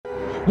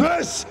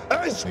This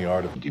is the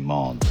art of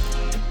demand.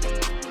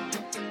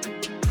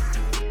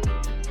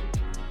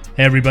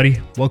 Hey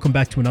everybody, welcome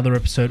back to another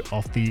episode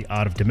of The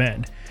Art of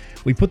Demand.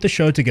 We put the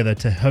show together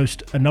to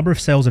host a number of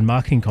sales and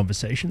marketing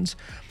conversations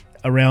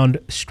around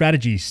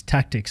strategies,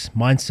 tactics,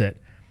 mindset,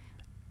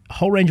 a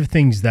whole range of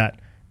things that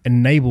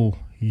enable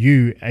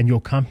you and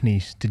your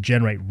companies to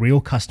generate real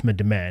customer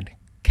demand,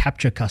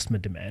 capture customer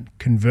demand,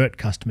 convert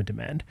customer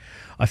demand.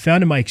 I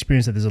found in my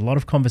experience that there's a lot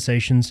of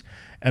conversations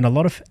and a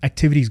lot of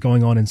activities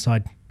going on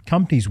inside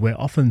companies where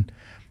often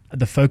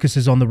the focus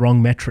is on the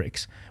wrong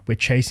metrics. We're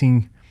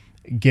chasing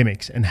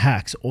gimmicks and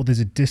hacks, or there's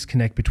a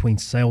disconnect between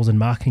sales and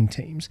marketing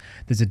teams.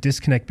 There's a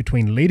disconnect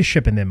between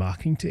leadership and their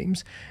marketing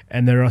teams.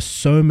 And there are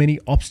so many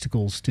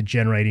obstacles to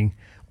generating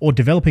or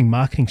developing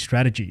marketing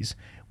strategies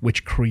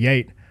which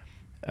create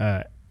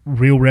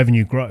real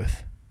revenue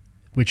growth,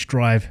 which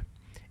drive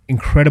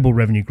incredible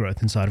revenue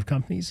growth inside of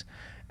companies.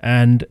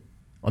 And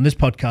on this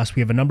podcast, we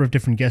have a number of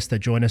different guests that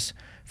join us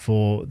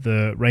for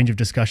the range of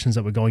discussions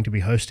that we're going to be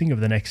hosting over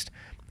the next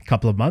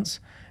couple of months.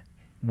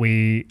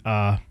 We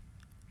are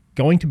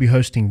going to be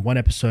hosting one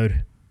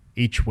episode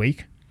each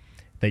week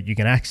that you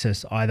can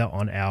access either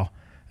on our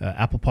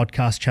Apple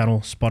Podcast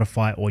channel,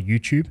 Spotify, or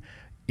YouTube.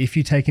 If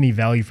you take any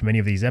value from any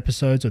of these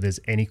episodes or there's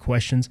any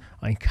questions,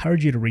 I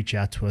encourage you to reach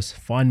out to us,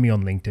 find me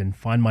on LinkedIn,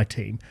 find my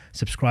team,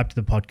 subscribe to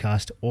the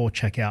podcast, or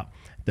check out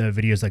the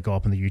videos that go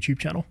up on the YouTube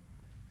channel.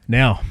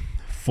 Now,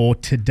 for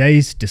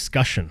today's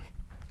discussion,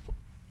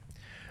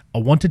 I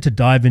wanted to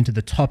dive into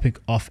the topic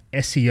of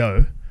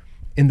SEO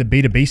in the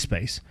B2B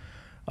space.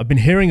 I've been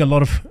hearing a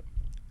lot of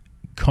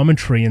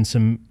commentary and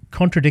some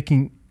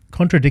contradicting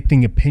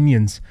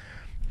opinions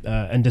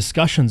and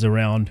discussions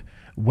around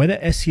whether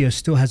SEO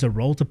still has a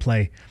role to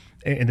play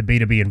in the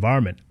B2B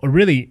environment, or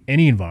really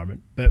any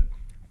environment, but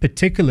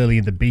particularly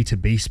in the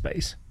B2B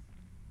space.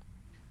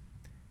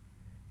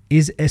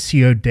 Is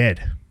SEO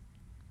dead?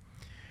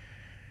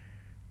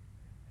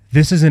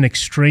 This is an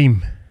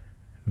extreme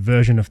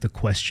version of the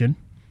question.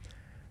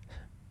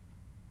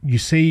 You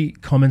see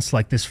comments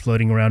like this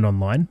floating around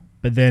online,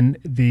 but then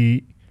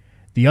the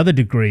other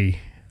degree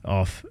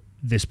of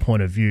this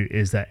point of view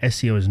is that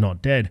SEO is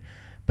not dead,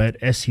 but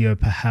SEO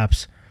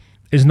perhaps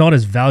is not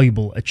as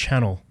valuable a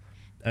channel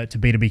to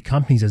B2B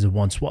companies as it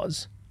once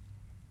was.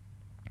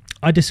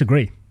 I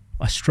disagree.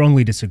 I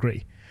strongly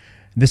disagree.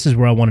 This is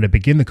where I wanted to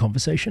begin the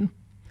conversation.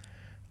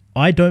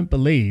 I don't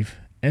believe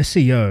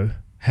SEO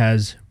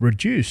has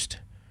reduced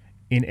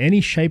in any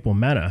shape or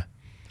manner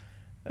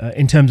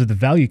in terms of the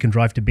value it can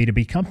drive to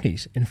B2B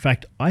companies. In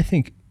fact, I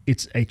think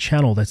it's a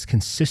channel that's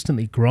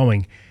consistently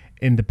growing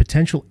in the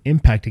potential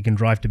impact it can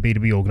drive to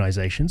B2B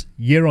organizations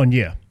year on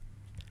year.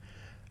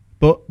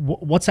 But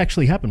what's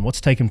actually happened?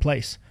 What's taken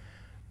place?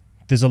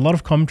 There's a lot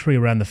of commentary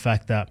around the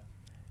fact that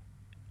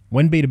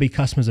when B2B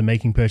customers are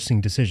making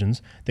purchasing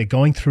decisions, they're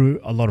going through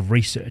a lot of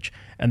research,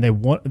 and they're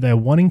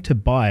wanting to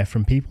buy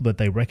from people that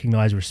they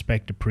recognize,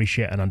 respect,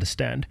 appreciate, and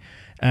understand.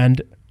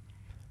 And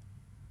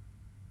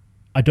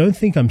I don't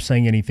think I'm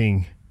saying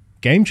anything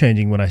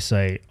game-changing when I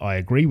say I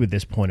agree with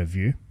this point of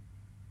view.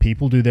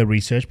 People do their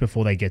research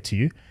before they get to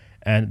you,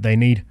 and they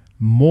need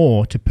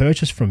more to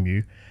purchase from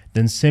you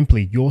than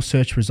simply your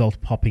search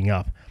result popping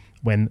up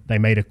when they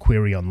made a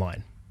query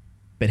online.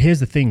 But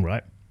here's the thing,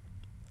 right?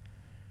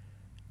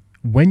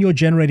 When you're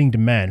generating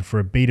demand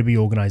for a B2B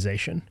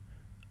organization,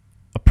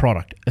 a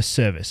product, a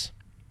service,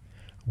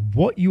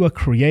 what you are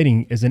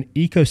creating is an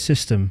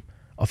ecosystem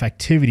of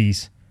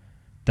activities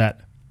that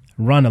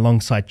run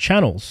alongside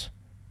channels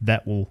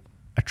that will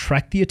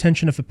attract the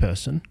attention of a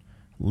person,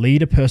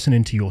 lead a person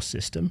into your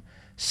system,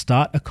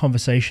 start a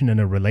conversation and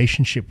a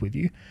relationship with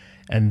you,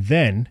 and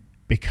then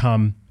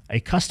become a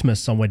customer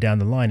somewhere down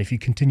the line if you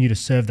continue to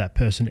serve that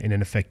person in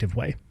an effective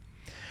way.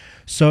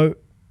 So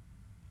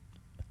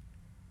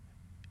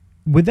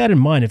with that in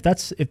mind, if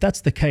that's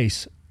the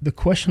case, the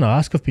question I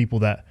ask of people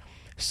that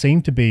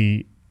seem to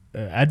be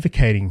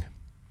advocating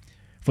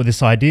for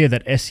this idea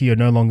that SEO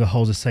no longer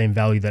holds the same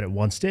value that it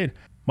once did,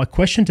 my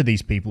question to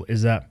these people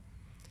is that,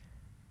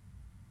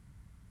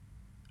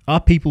 are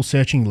people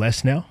searching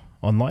less now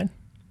online?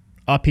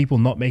 Are people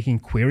not making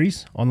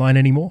queries online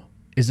anymore?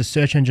 Is the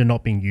search engine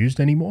not being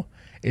used anymore?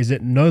 Is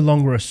it no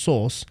longer a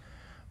source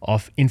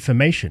of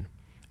information?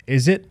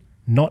 Is it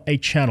not a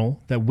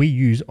channel that we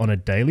use on a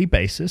daily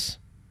basis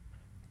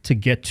to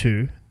get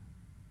to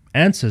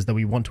answers that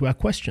we want to our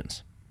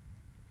questions?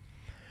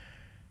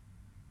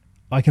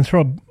 I can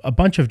throw a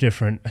bunch of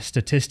different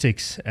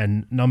statistics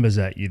and numbers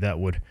at you that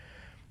would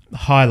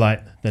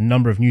highlight the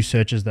number of new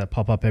searches that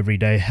pop up every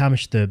day, how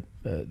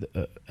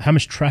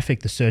much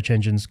traffic the search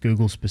engines,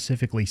 Google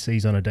specifically,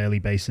 sees on a daily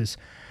basis,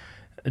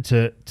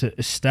 to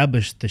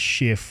establish the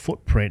sheer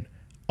footprint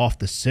of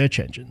the search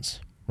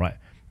engines, right?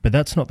 But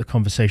that's not the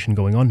conversation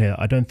going on here.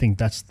 I don't think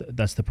that's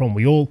the problem.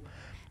 We all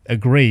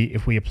agree,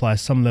 if we apply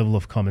some level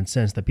of common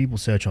sense, that people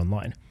search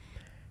online.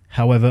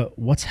 However,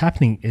 what's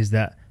happening is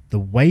that the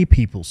way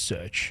people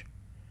search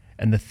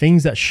and the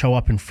things that show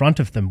up in front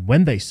of them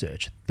when they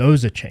search,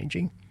 those are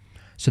changing.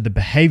 So the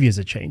behaviors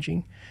are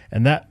changing,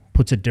 and that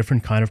puts a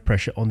different kind of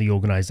pressure on the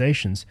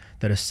organizations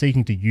that are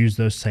seeking to use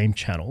those same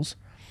channels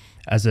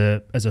as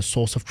a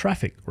source of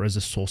traffic or as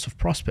a source of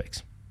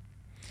prospects.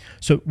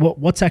 So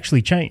what's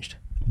actually changed?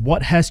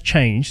 What has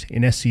changed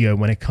in SEO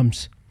when it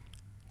comes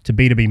to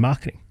B2B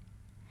marketing?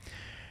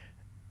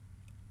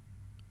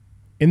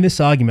 In this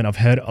argument, I've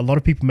heard a lot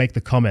of people make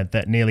the comment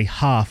that nearly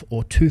half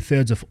or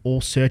 2/3 of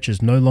all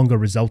searches no longer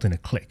result in a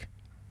click.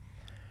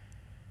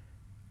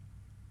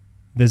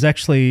 There's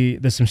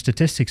some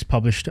statistics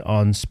published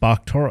on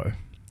SparkToro.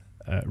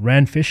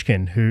 Rand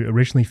Fishkin, who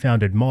originally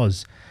founded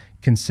Moz,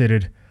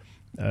 considered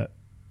a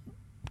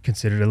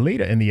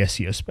leader in the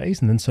SEO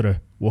space, and then sort of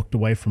walked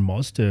away from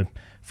Moz to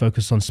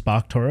focus on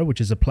SparkToro, which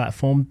is a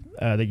platform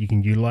that you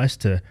can utilize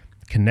to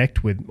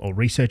connect with or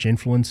research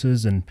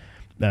influencers and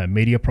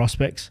media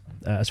prospects,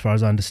 as far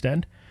as I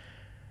understand.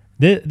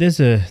 There's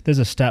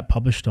a stat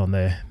published on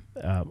there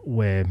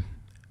where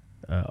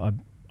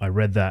I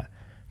read that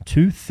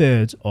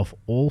 2/3 of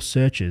all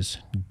searches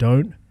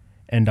don't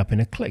end up in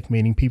a click,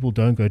 meaning people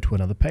don't go to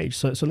another page.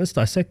 So let's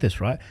dissect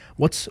this, right?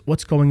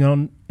 What's going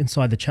on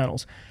inside the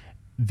channels?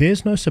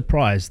 There's no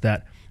surprise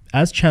that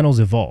as channels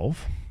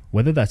evolve,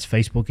 whether that's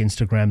Facebook,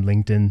 Instagram,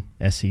 LinkedIn,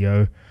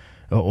 SEO,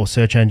 or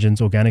search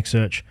engines, organic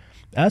search,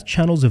 as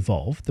channels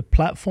evolve, the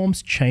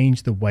platforms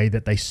change the way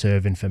that they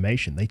serve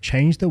information. They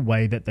change the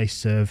way that they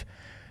serve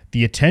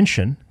the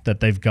attention that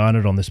they've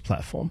garnered on this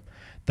platform.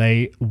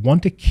 They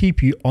want to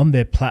keep you on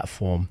their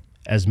platform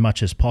as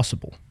much as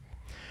possible.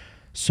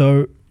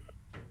 So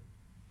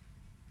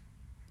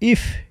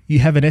if you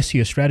have an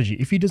SEO strategy,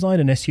 if you designed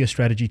an SEO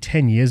strategy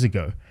 10 years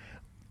ago,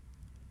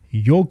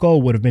 your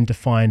goal would have been to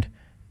find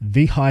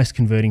the highest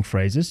converting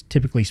phrases.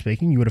 Typically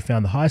speaking, you would have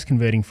found the highest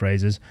converting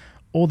phrases,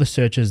 or the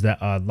searches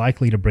that are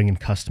likely to bring in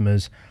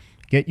customers,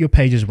 get your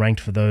pages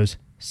ranked for those,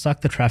 suck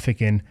the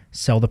traffic in,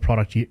 sell the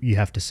product you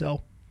have to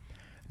sell.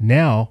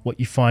 Now, what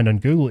you find on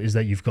Google is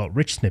that you've got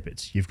rich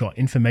snippets. You've got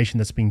information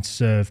that's being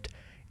served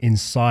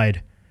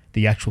inside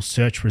the actual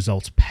search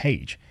results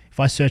page. If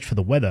I search for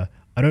the weather,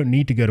 I don't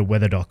need to go to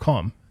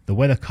weather.com. The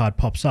weather card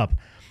pops up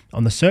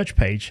on the search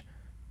page,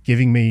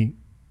 giving me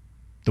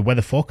the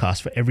weather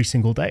forecast for every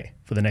single day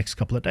for the next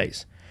couple of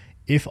days.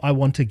 If I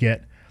want to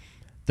get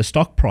the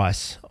stock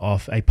price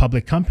of a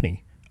public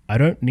company, I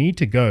don't need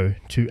to go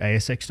to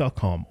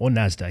ASX.com or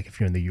NASDAQ if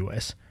you're in the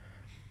US.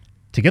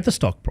 To get the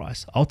stock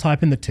price, I'll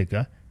type in the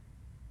ticker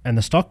and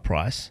the stock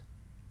price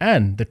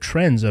and the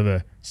trends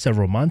over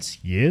several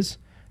months, years,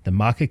 the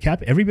market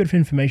cap, every bit of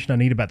information I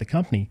need about the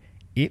company,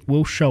 it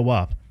will show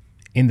up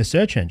in the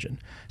search engine.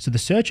 So the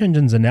search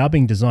engines are now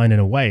being designed in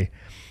a way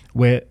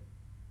where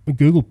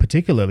Google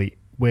particularly,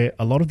 where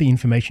a lot of the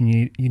information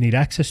you need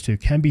access to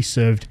can be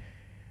served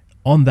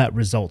on that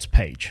results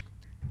page.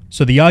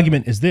 So the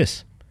argument is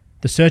this: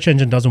 the search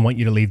engine doesn't want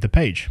you to leave the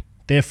page.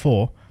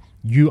 Therefore,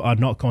 you are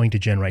not going to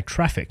generate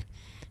traffic.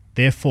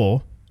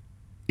 Therefore,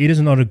 it is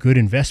not a good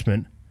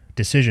investment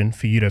decision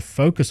for you to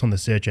focus on the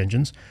search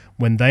engines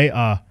when they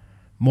are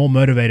more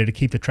motivated to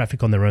keep the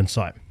traffic on their own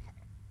site.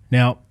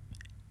 Now,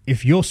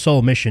 if your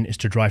sole mission is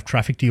to drive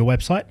traffic to your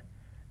website,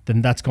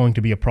 then that's going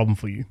to be a problem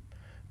for you.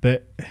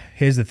 But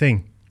here's the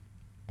thing.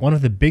 One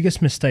of the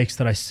biggest mistakes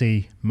that I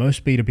see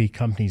most B2B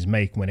companies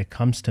make when it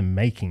comes to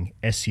making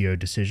SEO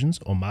decisions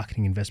or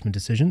marketing investment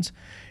decisions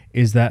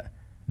is that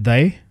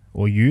they,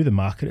 or you, the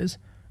marketers,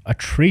 are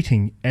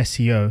treating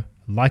SEO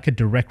like a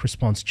direct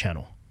response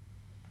channel.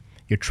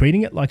 You're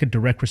treating it like a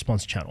direct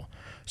response channel.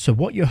 So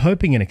what you're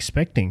hoping and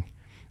expecting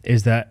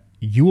is that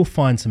you will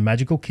find some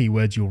magical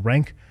keywords, you'll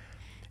rank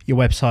your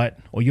website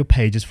or your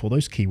pages for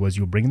those keywords,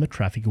 you'll bring in the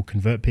traffic, you'll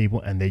convert people,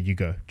 and there you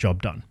go,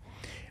 job done.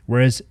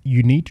 Whereas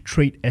you need to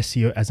treat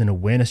SEO as an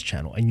awareness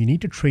channel, and you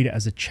need to treat it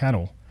as a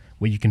channel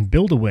where you can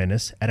build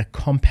awareness at a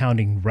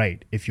compounding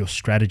rate if your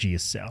strategy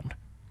is sound.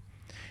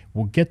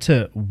 We'll get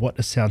to what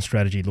a sound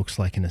strategy looks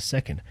like in a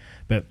second,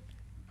 but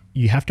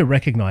you have to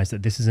recognize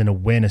that this is an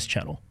awareness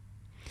channel.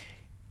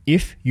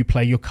 If you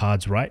play your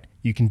cards right,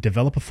 you can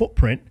develop a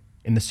footprint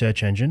in the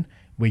search engine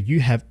where you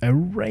have a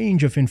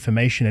range of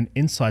information and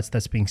insights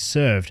that's being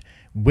served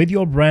with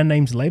your brand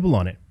name's label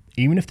on it.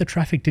 Even if the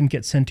traffic didn't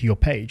get sent to your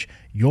page,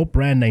 your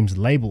brand name's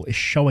label is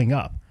showing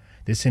up.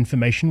 This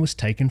information was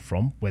taken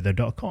from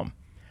weather.com.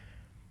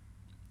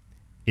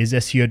 Is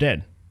SEO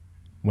dead?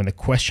 When the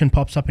question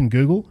pops up in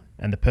Google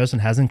and the person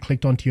hasn't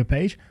clicked onto your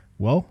page,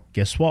 well,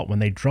 guess what? When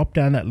they drop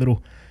down that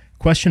little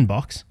question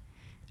box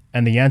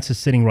and the answer's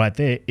sitting right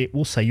there, it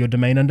will say your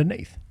domain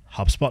underneath,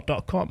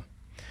 hubspot.com.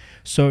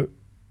 So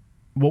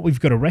what we've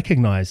got to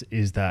recognize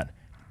is that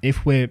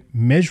if we're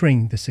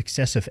measuring the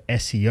success of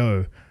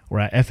SEO or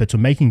our efforts or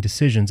making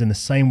decisions in the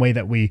same way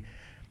that we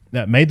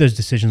made those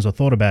decisions or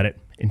thought about it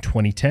in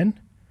 2010,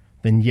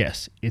 then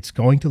yes, it's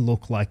going to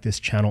look like this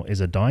channel is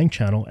a dying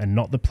channel and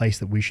not the place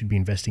that we should be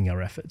investing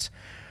our efforts.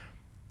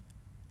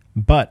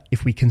 But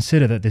if we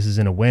consider that this is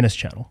an awareness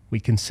channel, we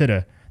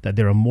consider that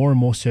there are more and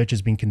more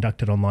searches being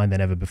conducted online than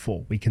ever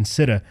before, we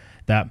consider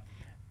that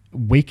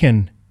we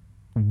can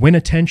win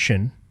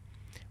attention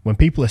when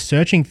people are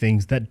searching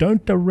things that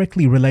don't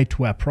directly relate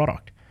to our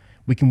product.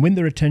 We can win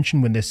their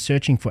attention when they're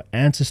searching for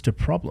answers to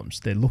problems.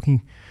 They're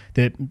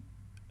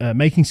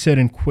making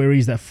certain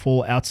queries that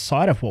fall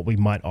outside of what we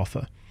might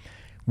offer.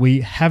 We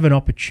have an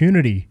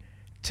opportunity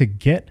to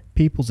get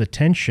people's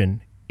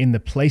attention in the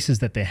places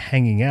that they're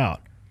hanging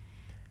out,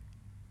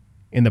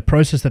 in the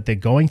process that they're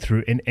going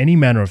through in any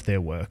manner of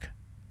their work,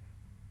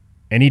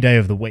 any day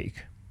of the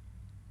week.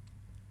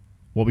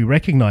 What we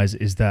recognize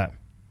is that,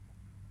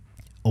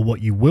 or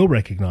what you will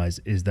recognize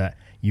is that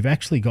you've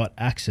actually got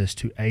access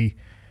to a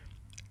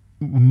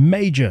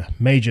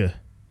major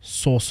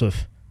source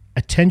of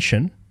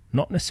attention,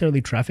 not necessarily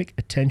traffic,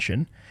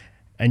 attention,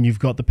 and you've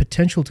got the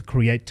potential to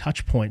create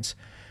touch points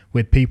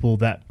with people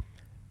that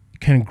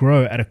can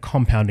grow at a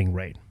compounding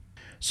rate.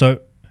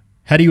 So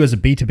how do you as a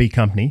B2B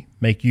company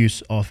make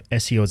use of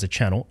SEO as a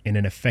channel in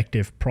an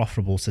effective,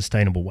 profitable,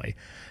 sustainable way?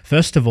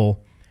 First of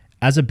all,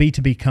 as a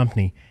B2B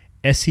company,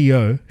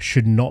 SEO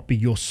should not be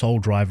your sole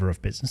driver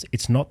of business.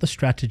 It's not the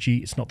strategy,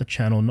 it's not the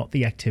channel, not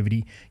the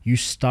activity you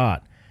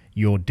start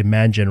your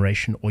demand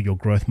generation or your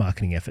growth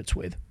marketing efforts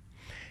with.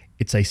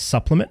 It's a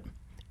supplement.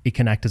 It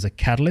can act as a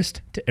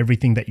catalyst to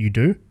everything that you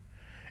do,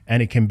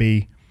 and it can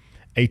be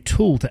a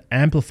tool to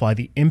amplify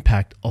the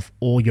impact of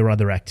all your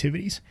other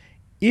activities.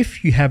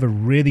 If you have a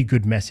really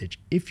good message,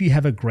 if you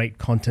have a great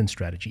content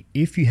strategy,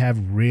 if you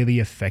have really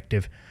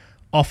effective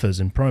offers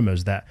and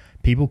promos that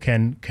people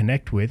can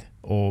connect with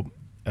or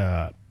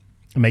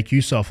make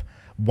use of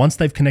once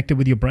they've connected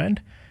with your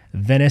brand,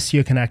 then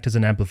SEO can act as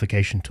an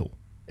amplification tool.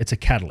 It's a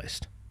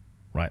catalyst,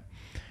 right?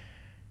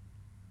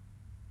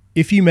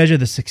 If you measure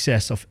the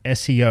success of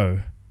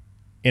SEO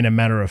in a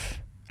matter of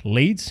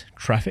leads,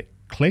 traffic,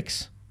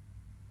 clicks,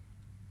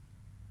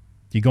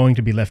 you're going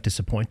to be left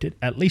disappointed,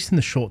 at least in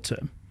the short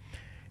term.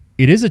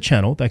 It is a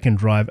channel that can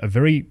drive a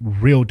very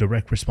real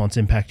direct response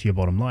impact to your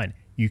bottom line.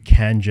 You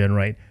can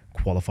generate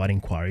qualified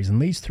inquiries and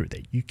leads through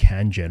that. You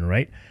can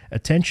generate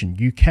attention.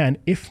 You can,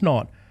 if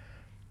not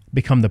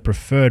become the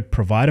preferred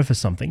provider for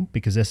something,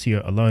 because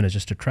SEO alone is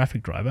just a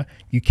traffic driver,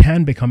 you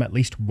can become at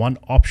least one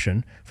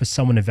option for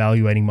someone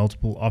evaluating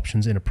multiple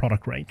options in a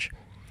product range.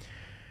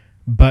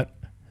 But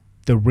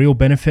the real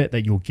benefit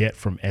that you'll get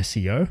from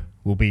SEO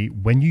will be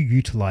when you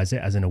utilize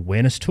it as an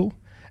awareness tool,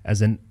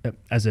 as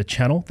a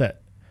channel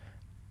that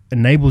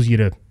enables you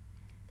to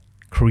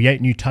create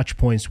new touch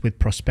points with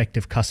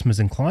prospective customers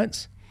and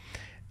clients,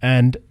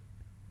 and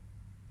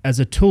as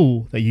a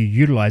tool that you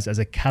utilize as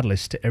a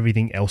catalyst to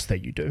everything else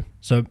that you do.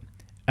 So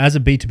as a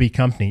B2B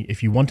company,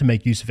 if you want to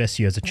make use of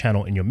SEO as a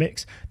channel in your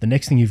mix, the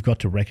next thing you've got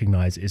to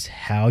recognize is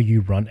how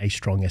you run a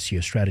strong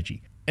SEO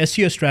strategy.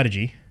 SEO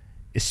strategy,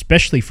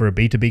 especially for a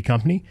B2B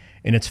company,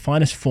 in its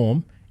finest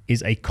form,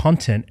 is a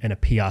content and a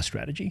PR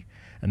strategy.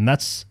 And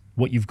that's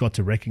what you've got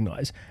to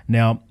recognize.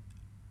 Now,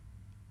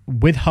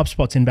 with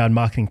HubSpot's inbound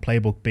marketing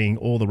playbook being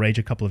all the rage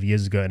a couple of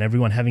years ago, and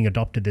everyone having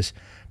adopted this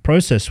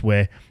process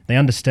where they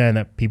understand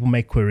that people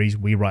make queries,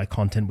 we write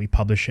content, we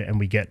publish it, and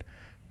we get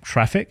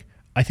traffic,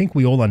 I think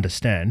we all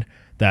understand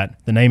that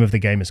the name of the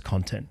game is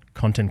content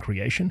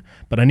creation.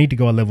 But I need to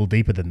go a level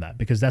deeper than that,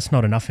 because that's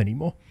not enough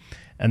anymore.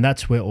 And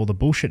that's where all the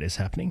bullshit is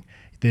happening.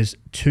 There's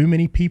too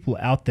many people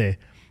out there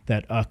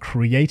that are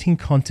creating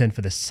content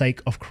for the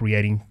sake of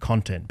creating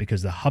content,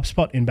 because the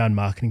HubSpot inbound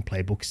marketing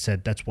playbook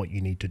said that's what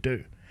you need to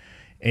do.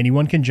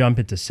 Anyone can jump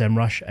into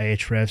SEMrush,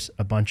 Ahrefs,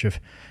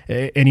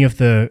 any of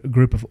the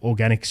group of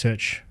organic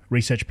search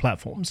research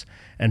platforms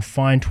and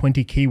find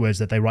 20 keywords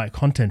that they write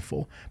content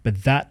for,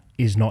 but that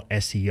is not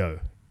SEO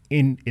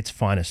in its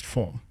finest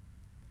form.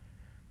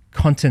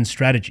 Content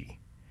strategy,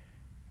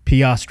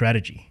 PR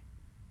strategy,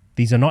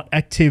 these are not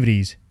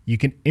activities you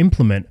can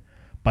implement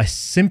by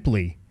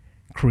simply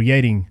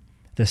creating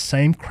the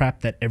same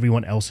crap that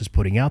everyone else is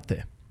putting out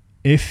there.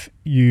 If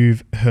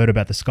you've heard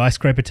about the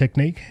skyscraper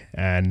technique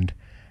and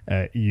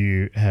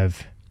you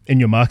have, in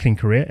your marketing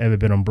career, ever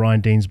been on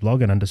Brian Dean's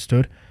blog and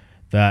understood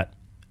that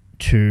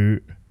to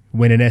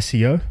win an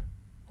SEO,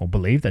 or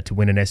believe that to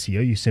win an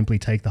SEO, you simply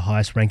take the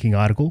highest ranking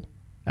article,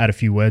 add a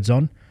few words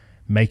on,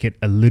 make it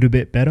a little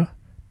bit better,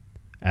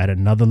 add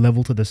another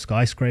level to the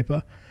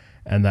skyscraper,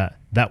 and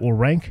that will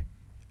rank,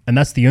 and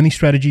that's the only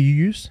strategy you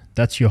use,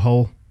 that's your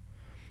whole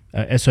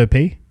SOP,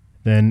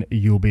 then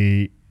you'll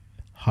be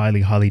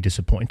highly, highly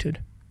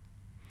disappointed.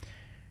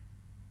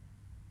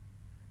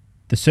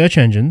 The search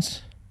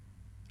engines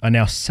are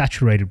now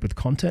saturated with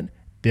content.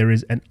 There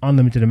is an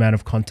unlimited amount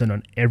of content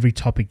on every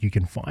topic you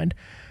can find.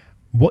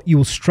 What you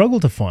will struggle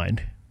to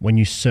find when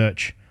you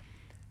search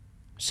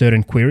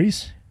certain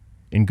queries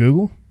in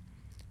Google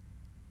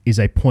is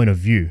a point of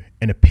view,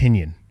 an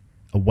opinion,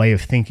 a way of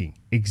thinking,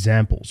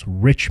 examples,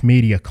 rich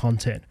media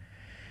content.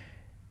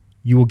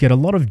 You will get a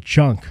lot of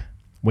junk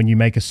when you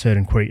make a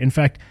certain query. In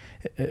fact,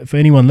 for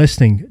anyone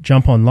listening,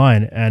 jump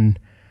online and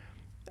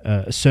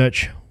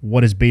search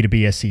what is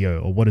B2B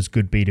SEO or what is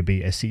good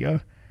B2B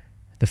SEO.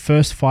 The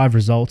first 5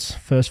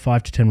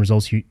 to 10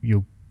 results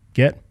you'll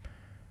get,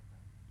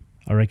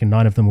 I reckon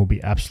 9 of them will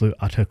be absolute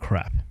utter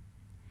crap.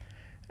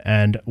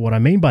 And what I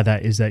mean by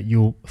that is that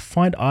you'll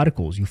find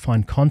articles, you'll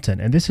find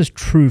content, and this is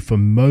true for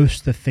most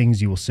of the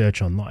things you will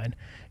search online.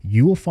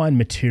 you will find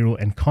material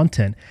and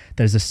content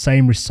that is the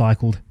same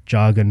recycled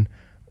jargon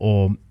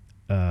or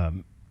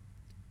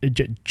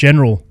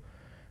general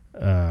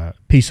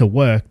piece of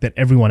work that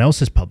everyone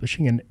else is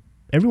publishing, and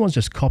everyone's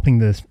just copying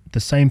the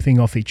same thing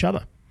off each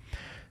other.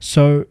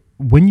 So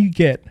when you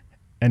get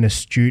an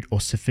astute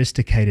or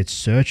sophisticated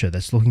searcher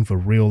that's looking for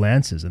real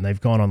answers, and they've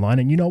gone online,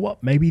 and you know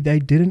what, maybe they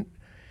didn't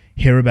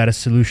hear about a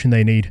solution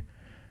they need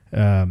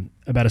from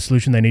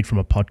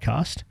a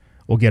podcast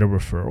or get a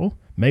referral.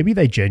 Maybe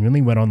they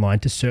genuinely went online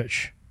to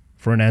search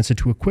for an answer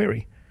to a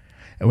query,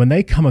 and when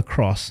they come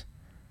across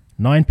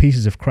 9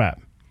 pieces of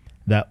crap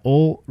that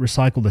all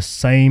recycle the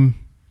same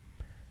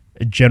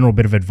general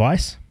bit of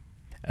advice,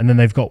 and then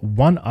they've got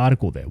one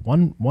article there,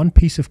 one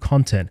piece of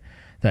content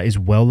that is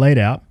well laid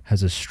out,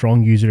 has a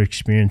strong user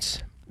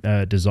experience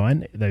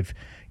design. They've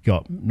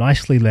got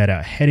nicely laid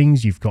out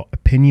headings. You've got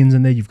opinions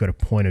in there. You've got a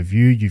point of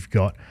view. You've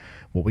got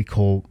what we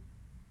call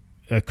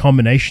a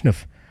combination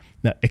of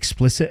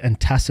explicit and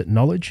tacit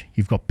knowledge.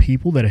 You've got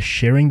people that are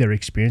sharing their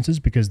experiences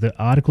because the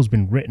article's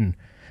been written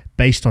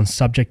based on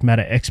subject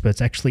matter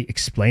experts actually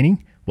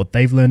explaining what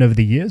they've learned over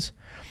the years.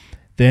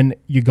 Then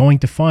you're going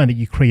to find that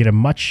you create a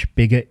much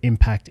bigger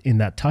impact in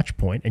that touch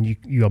point, and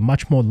you are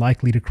much more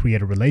likely to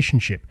create a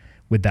relationship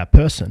with that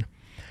person.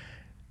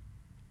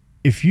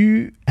 If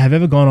you have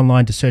ever gone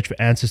online to search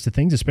for answers to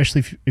things,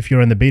 especially if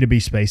you're in the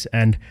B2B space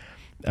and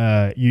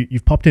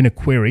you've popped in a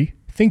query,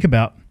 think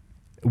about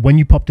when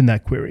you popped in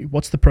that query,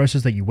 what's the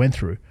process that you went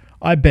through?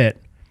 I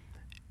bet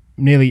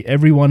nearly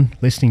everyone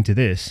listening to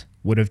this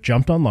would have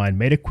jumped online,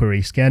 made a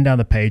query, scanned down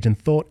the page, and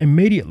thought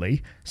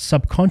immediately,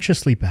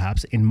 subconsciously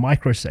perhaps, in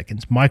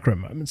microseconds, micro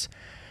moments,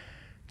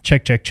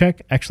 check.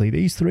 Actually,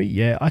 these 3,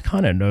 yeah, I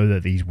kind of know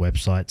that these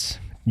websites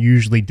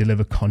usually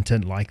deliver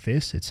content like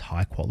this. It's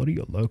high quality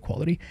or low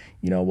quality.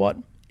 You know what?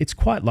 It's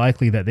quite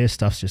likely that their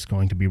stuff's just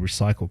going to be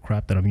recycled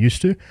crap that I'm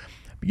used to.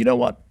 But you know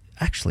what?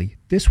 Actually,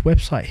 this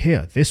website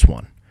here, this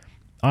one,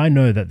 I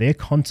know that their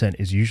content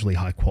is usually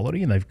high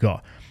quality, and they've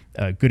got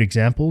good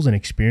examples and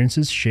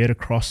experiences shared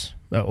across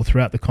or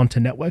throughout the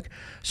content network.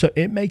 So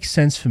it makes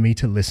sense for me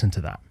to listen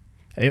to that.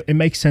 It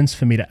makes sense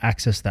for me to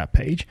access that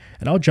page,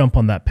 and I'll jump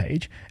on that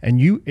page. And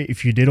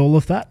if you did all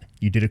of that,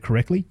 you did it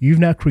correctly. You've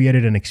now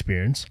created an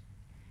experience.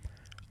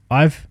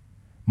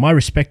 My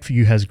respect for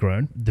you has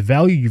grown. The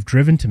value you've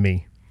driven to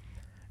me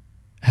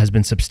has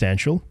been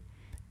substantial.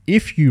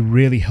 If you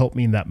really helped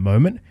me in that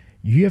moment,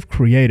 you have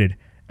created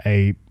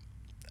a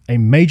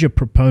major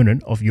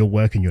proponent of your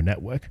work and your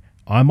network.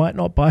 I might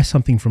not buy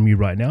something from you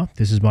right now.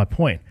 This is my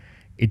point.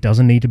 It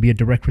doesn't need to be a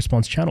direct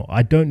response channel.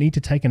 I don't need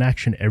to take an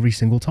action every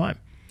single time.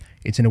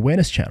 It's an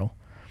awareness channel.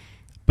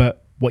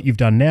 But what you've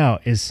done now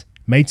is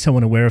made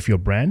someone aware of your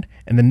brand.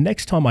 And the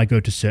next time I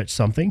go to search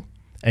something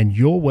and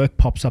your work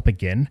pops up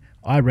again,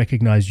 I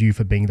recognize you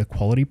for being the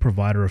quality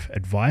provider of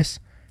advice,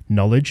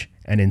 knowledge,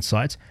 and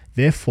insights.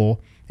 Therefore,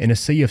 in a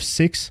sea of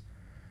 6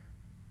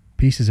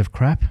 pieces of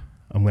crap,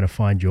 I'm going to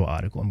find your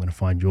article. I'm going to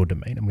find your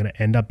domain. I'm going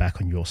to end up back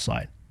on your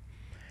site.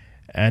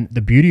 And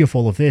the beauty of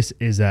all of this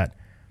is that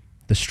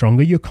the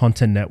stronger your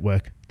content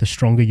network, the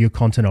stronger your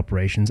content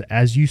operations,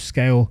 as you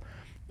scale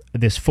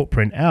this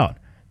footprint out,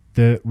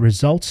 the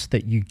results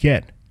that you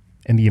get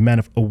and the amount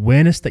of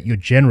awareness that you're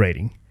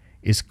generating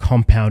is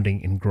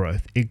compounding in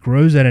growth. It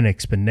grows at an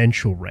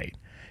exponential rate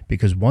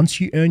because once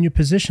you earn your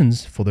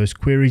positions for those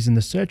queries in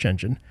the search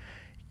engine,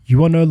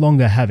 you are no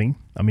longer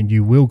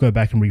you will go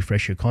back and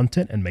refresh your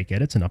content and make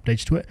edits and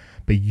updates to it,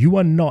 but you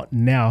are not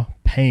now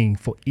paying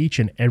for each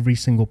and every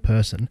single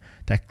person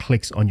that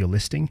clicks on your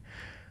listing.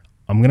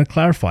 I'm going to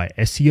clarify,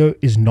 SEO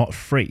is not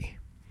free.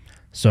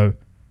 So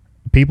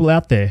people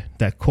out there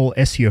that call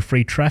SEO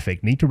free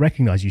traffic need to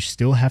recognize you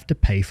still have to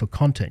pay for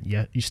content.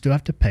 Yeah, you still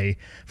have to pay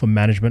for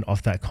management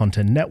of that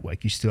content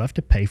network. You still have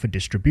to pay for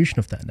distribution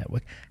of that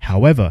network.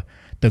 However,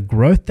 the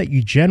growth that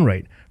you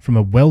generate from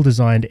a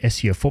well-designed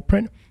SEO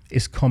footprint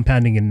is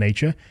compounding in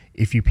nature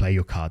if you play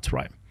your cards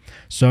right.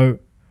 So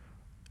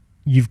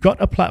you've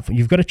got a platform,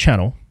 you've got a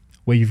channel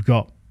where you've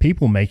got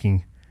people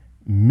making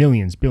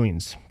millions,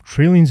 billions,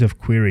 trillions of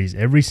queries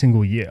every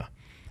single year.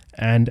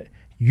 And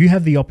you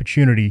have the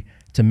opportunity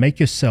to make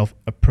yourself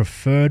a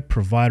preferred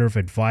provider of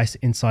advice,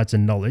 insights,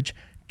 and knowledge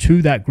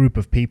to that group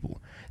of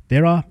people.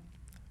 There are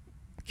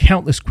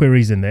countless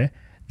queries in there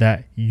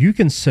that you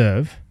can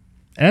serve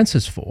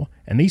answers for,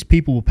 and these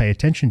people will pay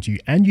attention to you,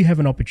 and you have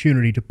an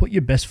opportunity to put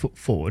your best foot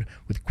forward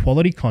with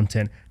quality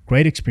content,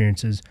 great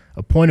experiences,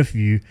 a point of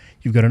view.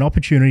 You've got an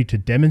opportunity to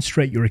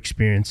demonstrate your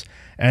experience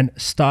and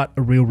start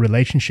a real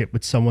relationship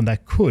with someone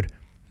that could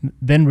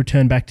then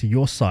return back to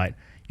your site,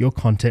 your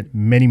content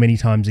many, many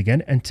times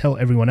again and tell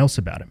everyone else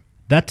about it.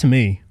 That to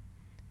me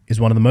is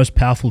one of the most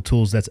powerful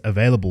tools that's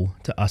available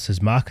to us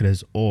as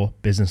marketers or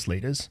business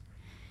leaders.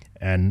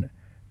 And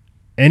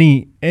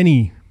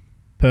any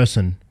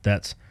person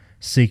that's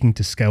seeking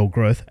to scale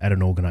growth at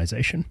an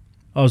organization.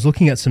 I was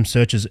looking at some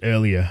searches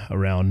earlier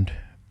around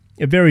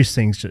various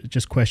things,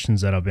 just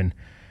questions that I've been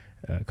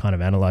kind of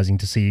analyzing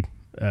to see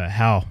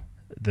how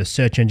the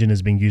search engine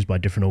is being used by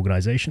different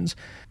organizations.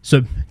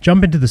 So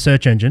jump into the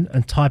search engine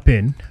and type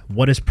in,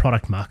 what is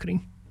product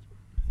marketing?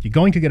 you're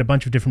going to get a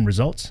bunch of different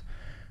results.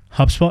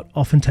 HubSpot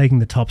often taking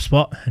the top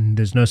spot, and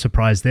there's no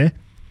surprise there.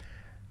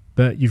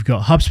 But you've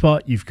got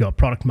HubSpot, you've got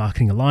Product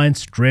Marketing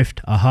Alliance,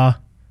 Drift, Aha,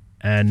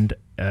 and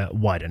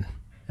Widen,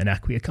 an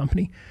Acquia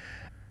company.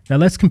 Now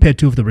let's compare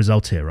two of the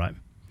results here, right?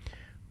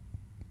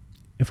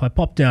 If I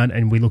pop down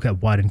and we look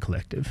at Widen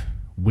Collective,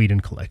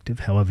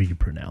 however you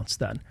pronounce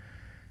that,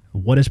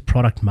 what is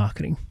product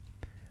marketing?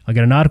 I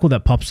get an article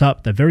that pops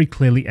up that very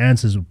clearly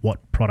answers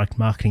what product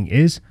marketing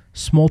is.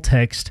 Small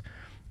text,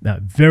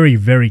 very,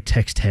 very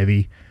text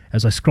heavy.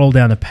 As I scroll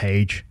down the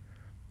page,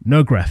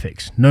 no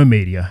graphics, no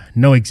media,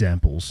 no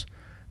examples.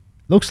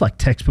 Looks like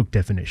textbook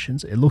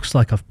definitions. It looks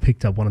like I've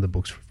picked up one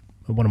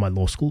of my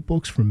law school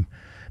books from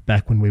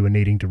back when we were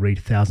needing to read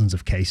thousands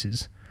of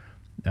cases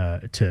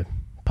to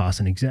pass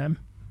an exam.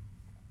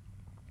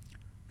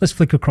 Let's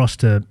flick across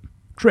to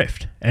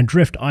Drift. And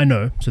Drift, I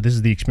know, so this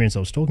is the experience I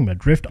was talking about.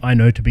 Drift, I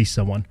know to be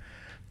someone,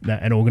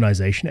 an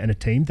organization and a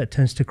team that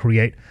tends to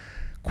create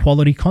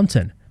quality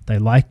content. They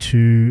like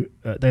to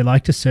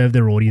serve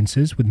their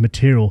audiences with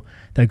material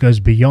that goes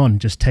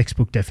beyond just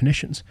textbook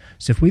definitions.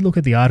 So if we look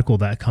at the article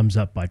that comes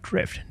up by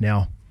Drift,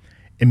 now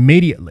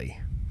immediately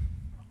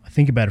I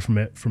think about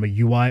it from a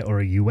UI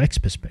or a UX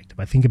perspective.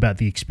 I think about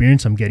the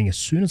experience I'm getting as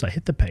soon as I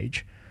hit the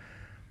page.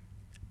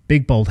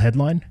 Big bold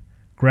headline,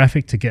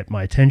 graphic to get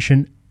my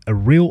attention, a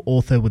real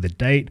author with a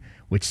date,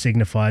 which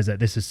signifies that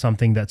this is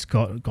something that's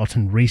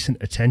gotten recent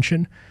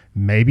attention.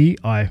 Maybe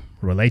I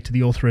relate to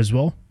the author as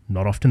well.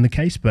 Not often the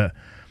case, but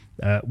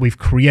we've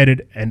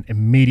created an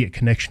immediate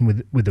connection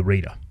with the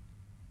reader.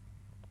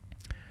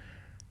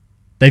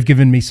 They've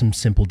given me some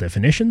simple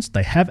definitions.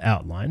 They have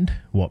outlined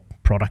what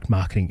product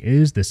marketing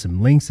is. There's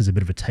some links. There's a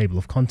bit of a table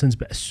of contents.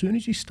 But as soon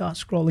as you start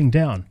scrolling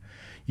down,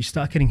 you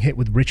start getting hit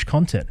with rich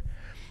content.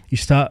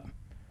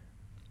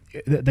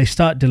 They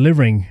start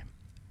delivering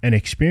an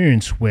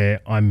experience where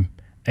I'm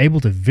able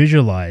to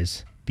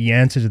visualize the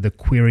answer to the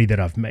query that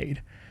I've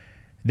made.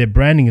 Their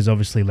branding is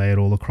obviously layered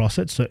all across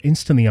it. So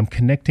instantly I'm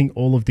connecting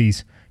all of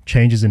these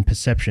changes in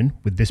perception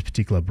with this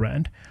particular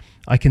brand.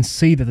 I can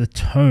see that the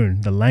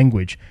tone, the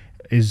language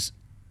is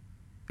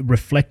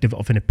reflective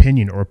of an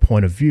opinion or a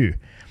point of view.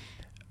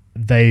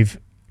 They've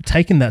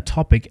taken that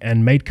topic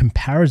and made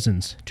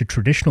comparisons to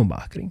traditional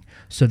marketing.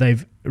 So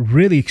they've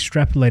really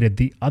extrapolated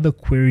the other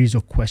queries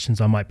or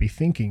questions I might be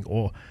thinking,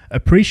 or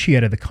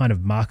appreciated the kind of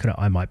marketer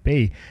I might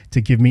be,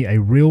 to give me a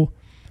real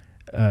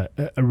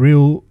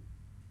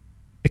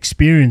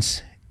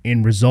experience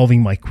in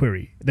resolving my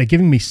query. They're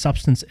giving me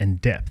substance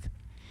and depth.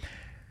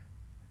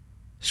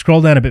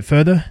 Scroll down a bit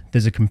further,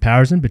 there's a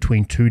comparison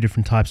between two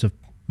different types of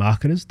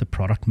marketers, the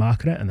product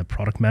marketer and the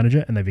product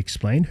manager, and they've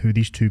explained who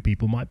these two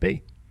people might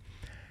be.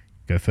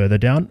 Go further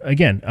down.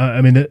 Again,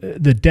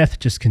 the depth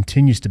just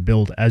continues to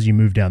build as you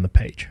move down the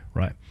page,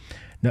 right?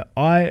 Now,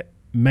 I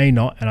may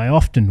not, and I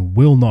often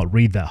will not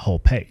read that whole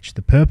page.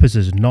 The purpose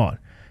is not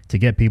to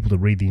get people to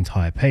read the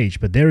entire page,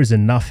 but there is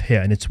enough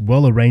here, and it's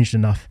well arranged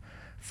enough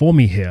for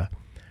me here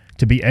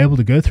to be able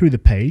to go through the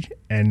page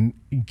and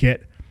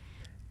get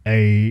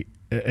a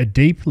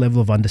deep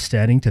level of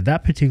understanding to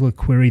that particular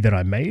query that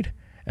I made,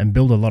 and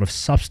build a lot of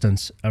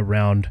substance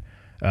around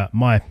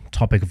my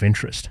topic of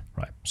interest,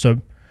 right?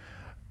 So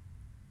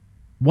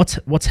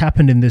what's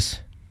happened in this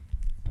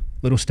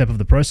little step of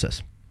the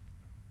process?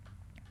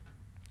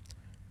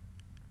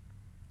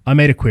 I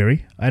made a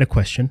query, I had a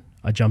question,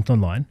 I jumped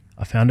online,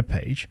 I found a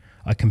page,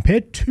 I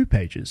compared two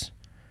pages.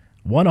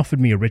 One offered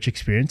me a rich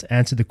experience,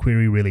 answered the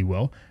query really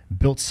well,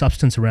 built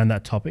substance around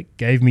that topic,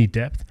 gave me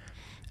depth,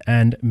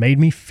 and made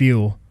me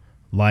feel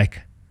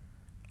like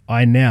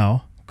I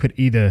now could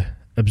either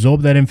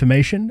absorb that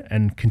information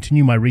and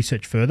continue my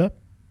research further,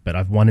 but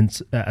I've won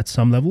at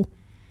some level,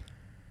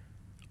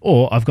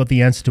 or I've got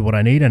the answer to what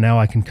I need and now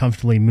I can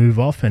comfortably move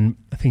off and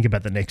think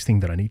about the next thing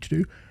that I need to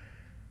do.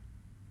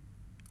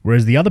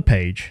 Whereas the other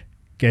page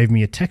gave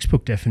me a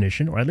textbook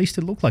definition, or at least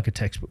it looked like a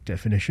textbook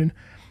definition.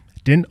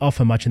 It didn't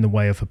offer much in the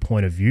way of a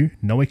point of view,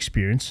 no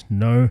experience,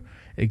 no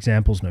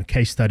examples, no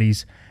case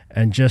studies,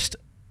 and just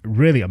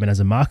really, as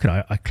a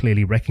marketer, I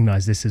clearly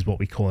recognize this is what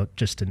we call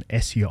just an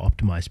SEO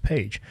optimized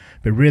page,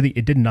 but really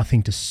it did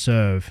nothing to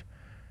serve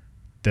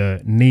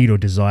the need or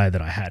desire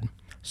that I had.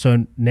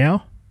 So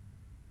now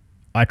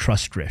I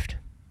trust Drift.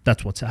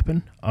 That's what's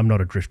happened. I'm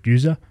not a Drift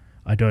user.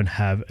 I don't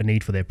have a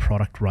need for their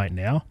product right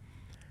now.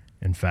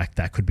 In fact,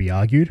 that could be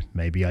argued.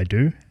 Maybe I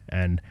do.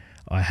 And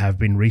I have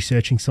been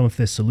researching some of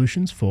their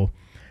solutions for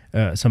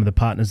some of the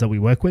partners that we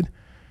work with.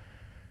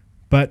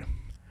 But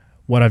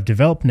what I've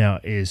developed now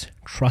is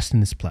trust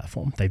in this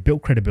platform. They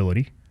built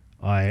credibility.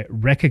 I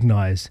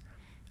recognize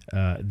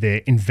their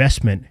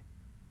investment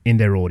in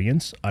their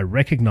audience. I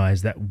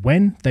recognize that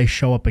when they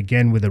show up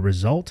again with a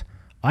result,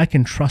 I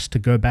can trust to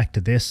go back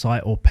to their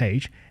site or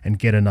page and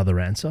get another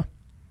answer.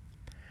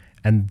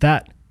 And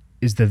that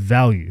is the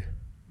value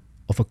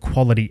of a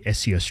quality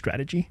SEO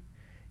strategy.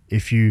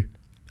 If you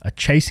are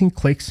chasing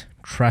clicks,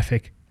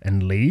 traffic,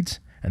 and leads,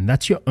 and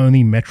that's your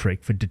only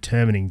metric for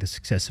determining the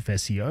success of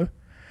SEO,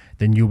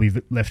 then you'll be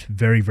left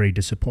very, very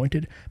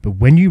disappointed. But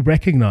when you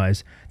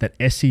recognize that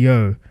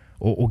SEO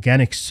or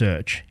organic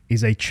search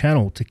is a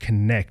channel to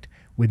connect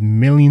with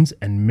millions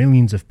and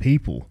millions of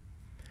people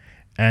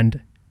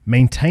and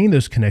maintain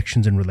those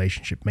connections and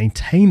relationship,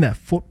 maintain that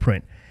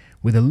footprint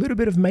with a little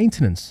bit of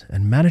maintenance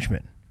and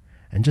management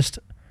and just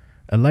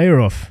a layer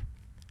of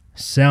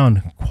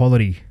sound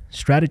quality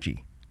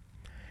strategy.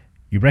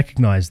 You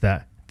recognize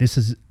that this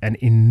is an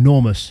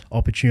enormous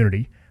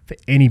opportunity for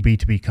any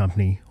B2B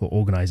company or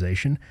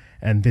organization,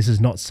 and this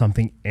is not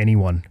something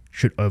anyone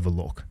should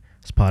overlook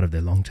as part of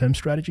their long-term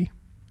strategy.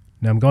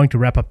 Now, I'm going to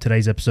wrap up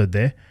today's episode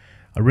there.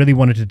 I really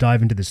wanted to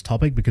dive into this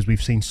topic because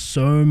we've seen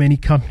so many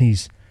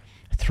companies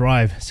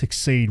thrive,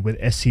 succeed with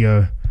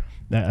SEO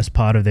as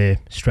part of their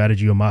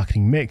strategy or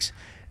marketing mix.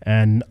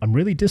 And I'm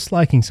really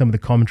disliking some of the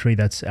commentary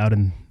that's out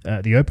in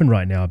the open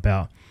right now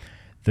about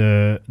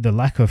the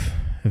lack of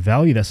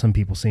value that some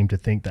people seem to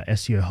think that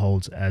SEO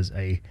holds as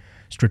a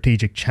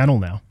strategic channel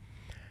now.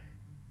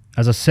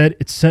 As I said,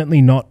 it's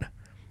certainly not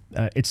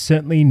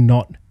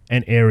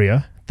an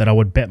area that I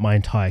would bet my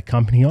entire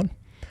company on.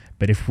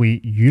 But if we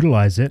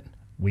utilize it,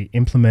 we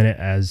implement it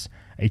as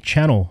a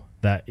channel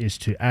that is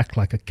to act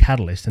like a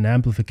catalyst, an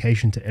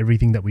amplification to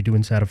everything that we do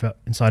inside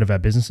of our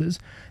businesses,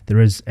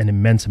 there is an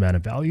immense amount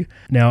of value.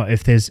 Now,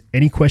 if there's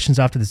any questions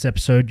after this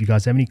episode, you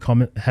guys have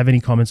any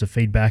comments or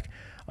feedback,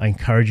 I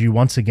encourage you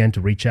once again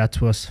to reach out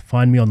to us.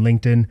 Find me on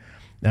LinkedIn.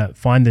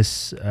 Find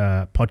this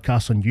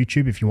podcast on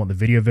YouTube if you want the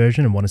video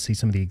version and want to see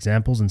some of the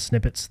examples and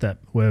snippets that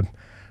were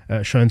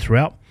shown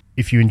throughout.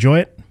 If you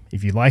enjoy it,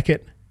 if you like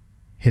it,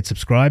 hit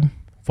subscribe,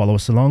 follow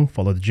us along,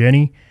 follow the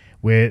journey.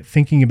 We're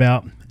thinking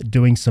about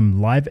doing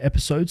some live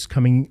episodes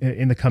coming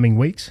in the coming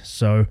weeks.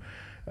 So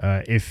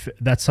if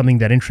that's something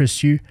that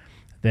interests you,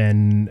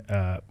 then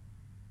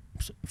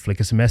flick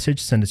us a message,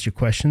 send us your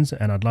questions,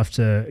 and I'd love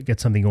to get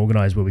something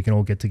organized where we can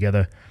all get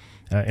together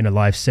in a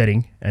live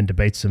setting and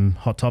debate some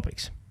hot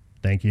topics.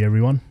 Thank you,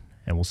 everyone,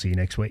 and we'll see you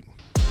next week.